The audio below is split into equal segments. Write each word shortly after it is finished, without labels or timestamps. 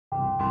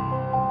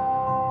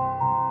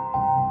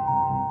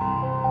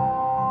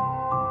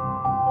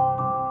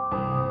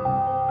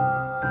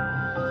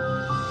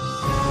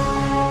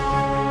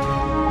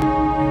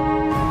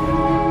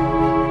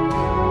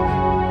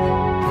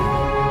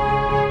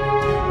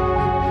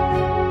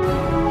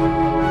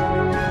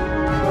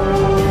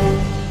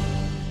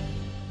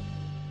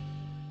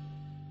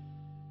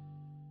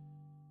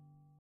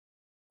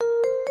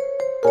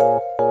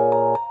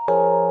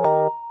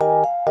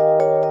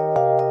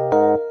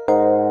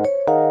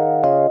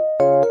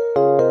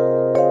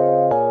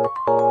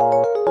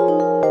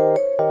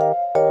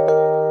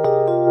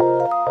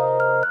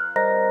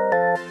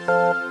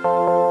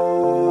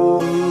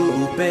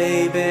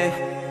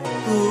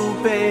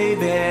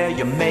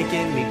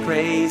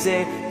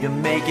you're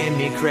making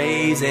me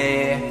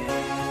crazy.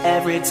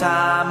 Every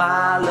time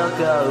I look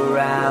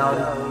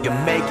around, you're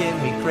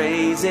making me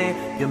crazy,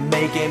 you're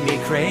making me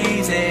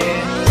crazy.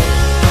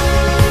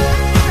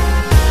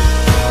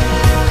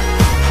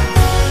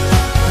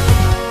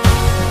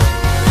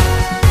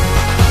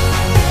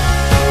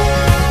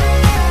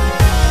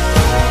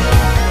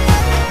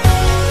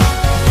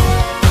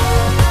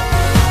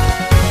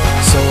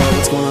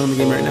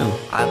 Right now,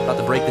 I'm about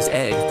to break this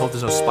egg. Hope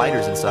there's no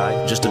spiders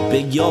inside. just a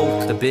big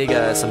yolk. The big,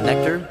 some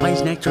nectar. Why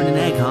is nectar in an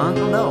egg, huh? I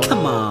don't know.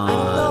 Come on. I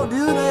don't know,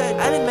 dude.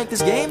 I didn't make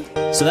this game.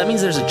 So that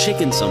means there's a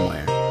chicken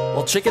somewhere.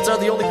 Well, chickens are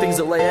the only things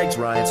that lay eggs,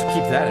 Ryan, so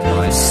keep that in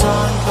mind. The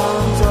sun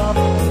comes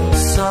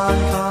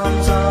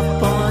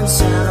up on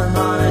Santa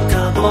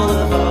Monica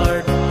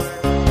Boulevard.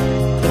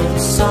 The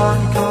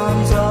sun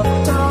comes up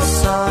on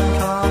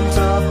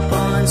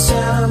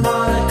Santa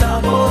Monica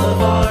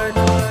Boulevard.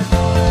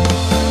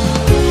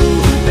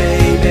 Ooh,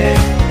 baby,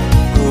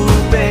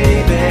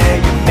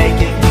 you're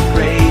making me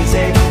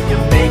crazy,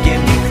 you're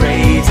making me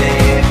crazy.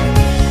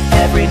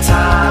 Every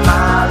time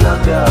I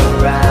look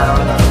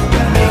around,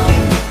 you're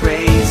making me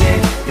crazy,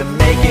 you're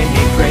making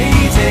me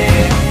crazy.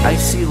 I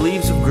see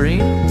leaves of green.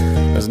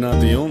 That's not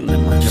the only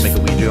one. Can I make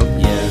a wee joke?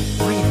 Yeah.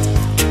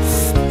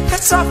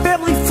 That's not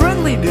family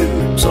friendly,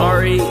 dude.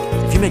 Sorry.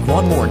 If you make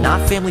one more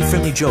not family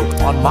friendly joke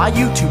on my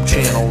YouTube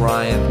channel,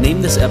 Ryan.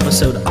 Name this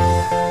episode.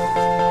 How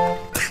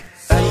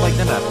do you like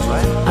them apples,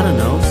 right? I don't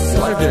know. Those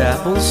are good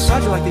apples.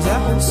 How'd you like these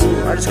apples?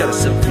 I just got a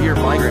severe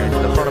migraine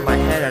in the front of my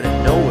head out of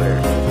nowhere.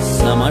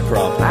 It's not my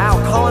problem. Ow,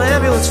 call an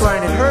ambulance,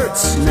 Ryan, it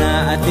hurts.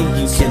 Nah, I think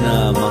you can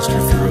muster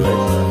through it.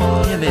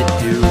 Damn it,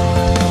 dude.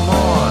 Come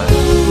on.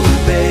 Ooh,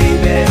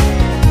 baby,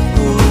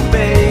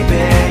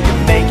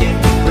 you're making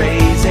me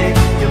crazy,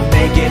 you're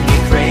making me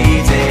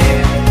crazy.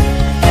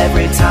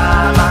 Every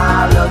time I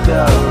look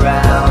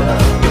around,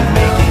 you're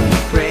making me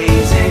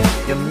crazy,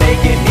 you're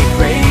making me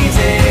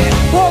crazy.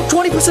 Whoa,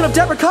 20% of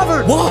debt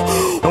recovered. Whoa!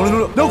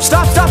 No,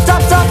 stop.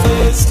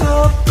 It's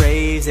so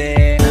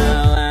crazy.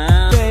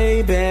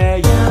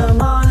 Baby, you're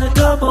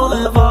Monica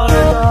Boulevard.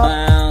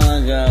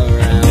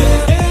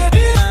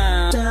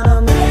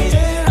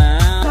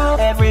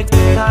 Every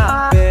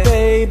time,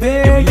 baby,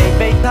 you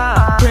make me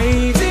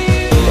crazy.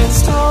 It's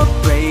so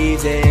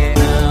crazy.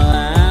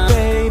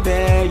 Baby,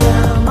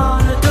 you're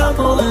Monica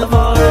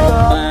Boulevard.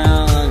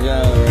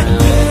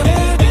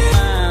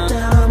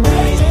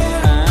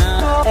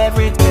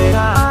 Every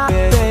time,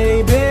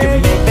 baby,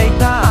 you make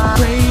me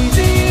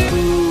crazy.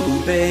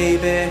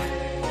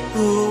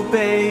 Ooh,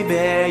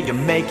 baby, you're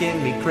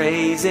making me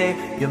crazy,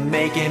 you're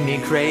making me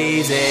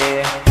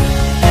crazy.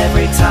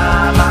 Every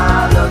time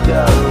I look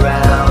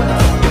around,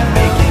 you're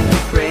making me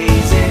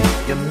crazy,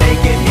 you're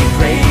making me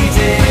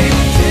crazy.